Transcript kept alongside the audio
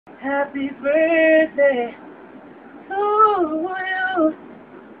Happy birthday to you.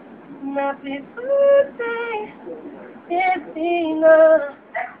 Happy birthday, Christina.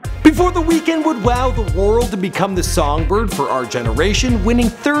 Before The Weeknd would wow the world and become the songbird for our generation, winning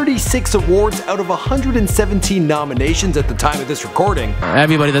 36 awards out of 117 nominations at the time of this recording.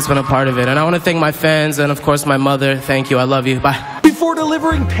 Everybody that's been a part of it, and I want to thank my fans and of course my mother. Thank you, I love you, bye. Before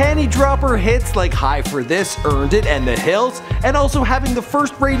delivering panty dropper hits like High for This, Earned It, and The Hills, and also having the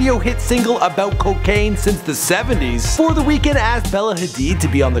first radio hit single about cocaine since the 70s. Before The Weeknd asked Bella Hadid to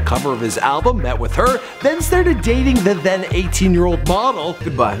be on the cover of his album, met with her, then started dating the then 18-year-old model.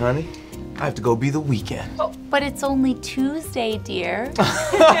 Goodbye, honey. I have to go be The Weeknd. Oh, but it's only Tuesday, dear.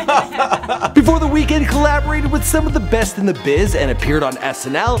 Before The Weeknd collaborated with some of the best in the biz and appeared on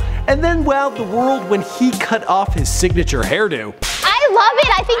SNL, and then wowed the world when he cut off his signature hairdo. I love it.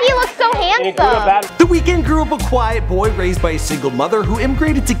 I think he looks so handsome. The Weeknd grew up a quiet boy raised by a single mother who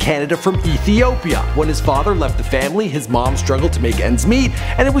immigrated to Canada from Ethiopia. When his father left the family, his mom struggled to make ends meet,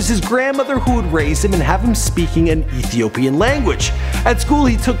 and it was his grandmother who would raise him and have him speaking an Ethiopian language. At school,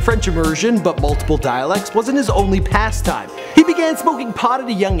 he took French immersion, but multiple dialects wasn't his only pastime. He began smoking pot at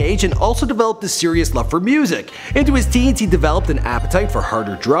a young age and also developed a serious love for music. Into his teens, he developed an appetite for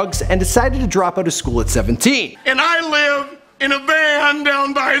harder drugs and decided to drop out of school at 17. And I live in a van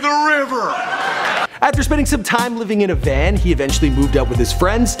down by the river. After spending some time living in a van, he eventually moved out with his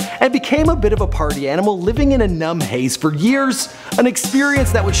friends and became a bit of a party animal, living in a numb haze for years, an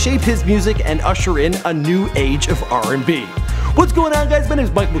experience that would shape his music and usher in a new age of R&B. What's going on, guys? My name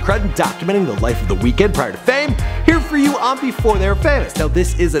is MCCRUDDEN, documenting the life of The Weeknd prior to fame, here for you on Before They Were Famous. Now,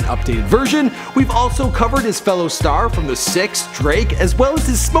 this is an updated version. We've also covered his fellow star from The Six, Drake, as well as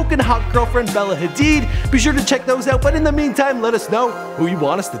his smoking hot girlfriend Bella Hadid. Be sure to check those out, but in the meantime, let us know who you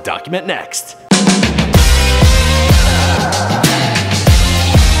want us to document next.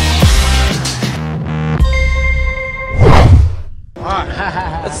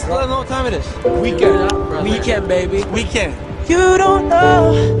 Let's let them know what time it is. Weeknd, baby. Weeknd. You don't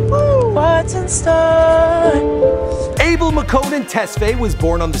know what's in store. Abel Tesfaye was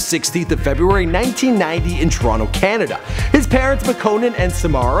born on the 16th of February 1990 in Toronto, Canada. His parents Makonnen and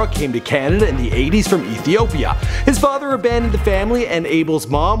Samara came to Canada in the 80s from Ethiopia. His father abandoned the family and Abel's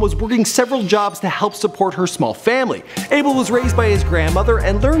mom was working several jobs to help support her small family. Abel was raised by his grandmother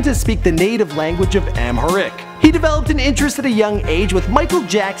and learned to speak the native language of Amharic. He developed an interest at a young age, with Michael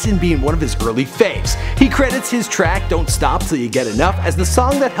Jackson being one of his early faves. He credits his track Don't Stop Till You Get Enough as the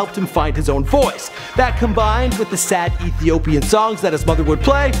song that helped him find his own voice. That, combined with the sad Ethiopian songs that his mother would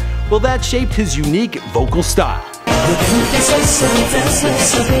play, well, that shaped his unique vocal style.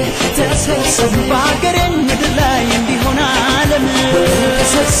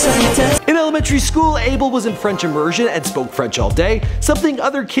 In elementary school, Abel was in French immersion and spoke French all day, something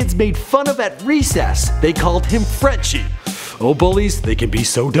other kids made fun of at recess. They called him Frenchie. Oh, bullies, they can be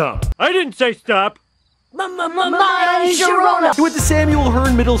so dumb. I didn't say stop. He went to Samuel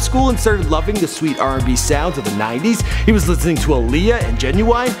Hearn Middle School and started loving the sweet R&B sounds of the 90s. He was listening to Aaliyah and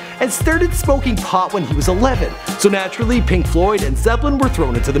Genuine and started smoking pot when he was 11. So naturally, Pink Floyd and Zeppelin were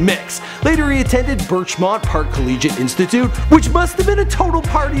thrown into the mix. Later, he attended Birchmont Park Collegiate Institute, which must have been a total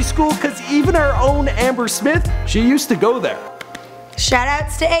party school because even our own Amber Smith, she used to go there.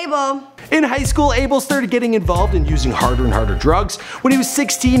 Shoutouts to Abel. In high school, Abel started getting involved in using harder and harder drugs. When he was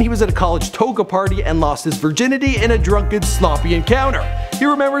 16, he was at a college toga party and lost his virginity in a drunken, sloppy encounter. He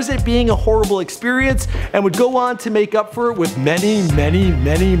remembers it being a horrible experience and would go on to make up for it with many, many,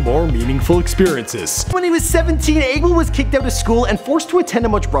 many more meaningful experiences. When he was 17, Abel was kicked out of school and forced to attend a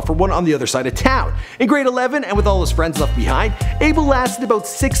much rougher one on the other side of town. In grade 11, and with all his friends left behind, Abel lasted about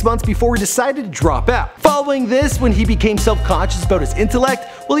 6 months before he decided to drop out. Following this, when he became self-conscious about his intellect,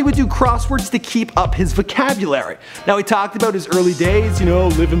 well, he would do crosswords to keep up his vocabulary. Now, he talked about his early days,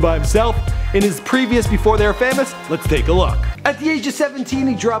 living by himself. In his previous Before They Were Famous, let's take a look. At the age of 17,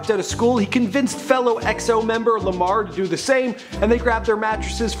 he dropped out of school. He convinced fellow EXO member Lamar to do the same, and they grabbed their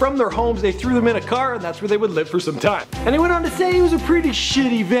mattresses from their homes, they threw them in a car, and that's where they would live for some time. And he went on to say he was a pretty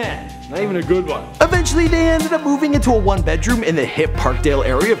shitty van. Not even a good one. Eventually, they ended up moving into a one-bedroom in the hip Parkdale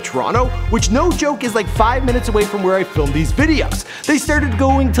area of Toronto, which, no joke, is like 5 minutes away from where I filmed these videos. They started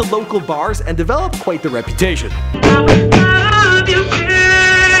going to local bars and developed quite the reputation.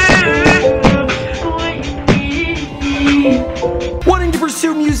 Wanting to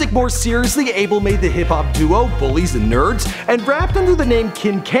pursue music more seriously, Abel made the hip-hop duo Bullies and Nerds and rapped under the name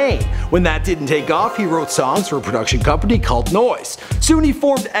Kin Kane. When that didn't take off, he wrote songs for a production company called Noise. Soon he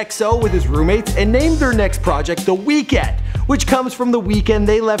formed EXO with his roommates and named their next project The Weeknd, which comes from the weekend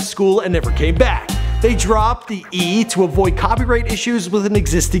they left school and never came back. They dropped the E to avoid copyright issues with an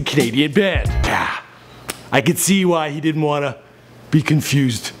existing Canadian band. Yeah, I could see why he didn't want to be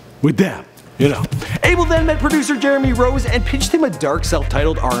confused with them. You know. Abel then met producer Jeremy Rose and pitched him a dark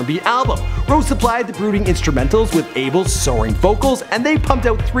self-titled R&B album. Rose supplied the brooding instrumentals with Abel's soaring vocals, and they pumped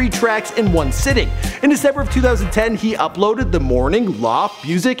out 3 tracks in one sitting. In December of 2010, he uploaded The Morning, Loft,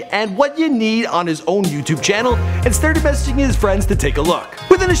 Music, and What You Need on his own YouTube channel and started messaging his friends to take a look.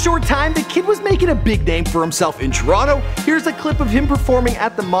 Within a short time, the kid was making a big name for himself in Toronto. Here's a clip of him performing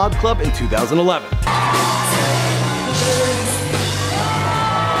at the Mod Club in 2011.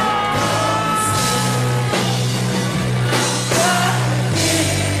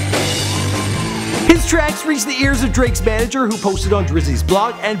 His tracks reached the ears of Drake's manager, who posted on Drizzy's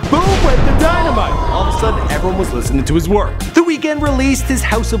blog, and boom went the dynamite. All of a sudden, everyone was listening to his work. The Weeknd released his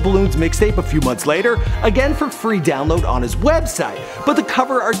House of Balloons mixtape a few months later, again for free download on his website. But the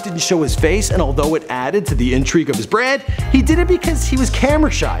cover art didn't show his face, and although it added to the intrigue of his brand, he did it because he was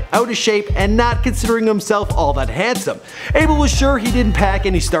camera shy, out of shape, and not considering himself all that handsome. Abel was sure he didn't pack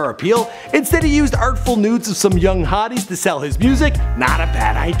any star appeal. Instead, he used artful nudes of some young hotties to sell his music. Not a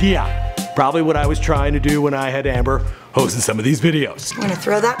bad idea. Probably what I was trying to do when I had Amber hosting some of these videos. I'm gonna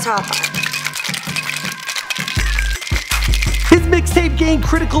throw that top on. His mixtape gained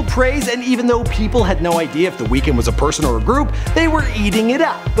critical praise, and even though people had no idea if The Weeknd was a person or a group, they were eating it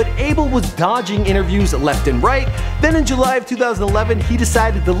up. But Abel was dodging interviews left and right. Then in July of 2011, he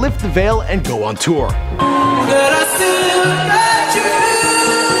decided to lift the veil and go on tour.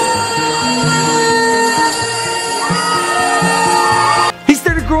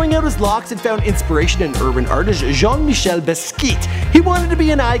 Growing out his locks and found inspiration in urban artist Jean-Michel Basquiat. He wanted to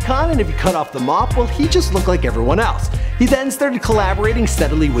be an icon, and if he cut off the mop, well, he just looked like everyone else. He then started collaborating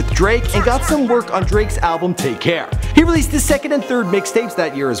steadily with Drake and got some work on Drake's album Take Care. He released his second and third mixtapes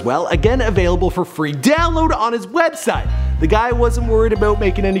that year as well, again available for free download on his website. The guy wasn't worried about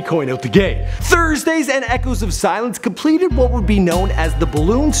making any coin out the gate. Thursdays and Echoes of Silence completed what would be known as the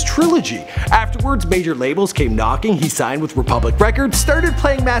Balloons trilogy. Afterwards, major labels came knocking, he signed with Republic Records, started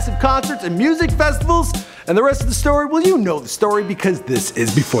playing massive concerts and music festivals, and the rest of the story, well, you know the story because this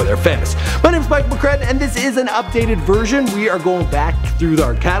is before they're famous. My name is MCCRUDDEN, and this is an updated version. We are going back through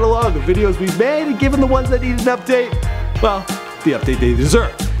our catalog of videos we've made, and given the ones that need an update, well, the update they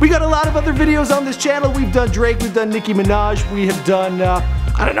deserve. We got a lot of other videos on this channel. We've done Drake, we've done Nicki Minaj, we have done,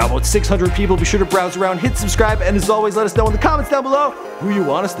 I don't know, about 600 people. Be sure to browse around, hit subscribe, and as always, let us know in the comments down below who you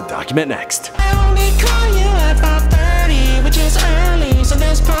want us to document next. I only call you at 5:30, which is early, so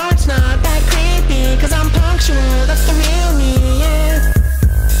this part's not that creepy, cause I'm punctual, that's the real me, yeah.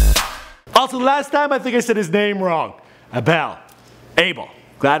 Also, last time I think I said his name wrong. Abel. Abel.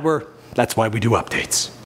 That's why we do updates.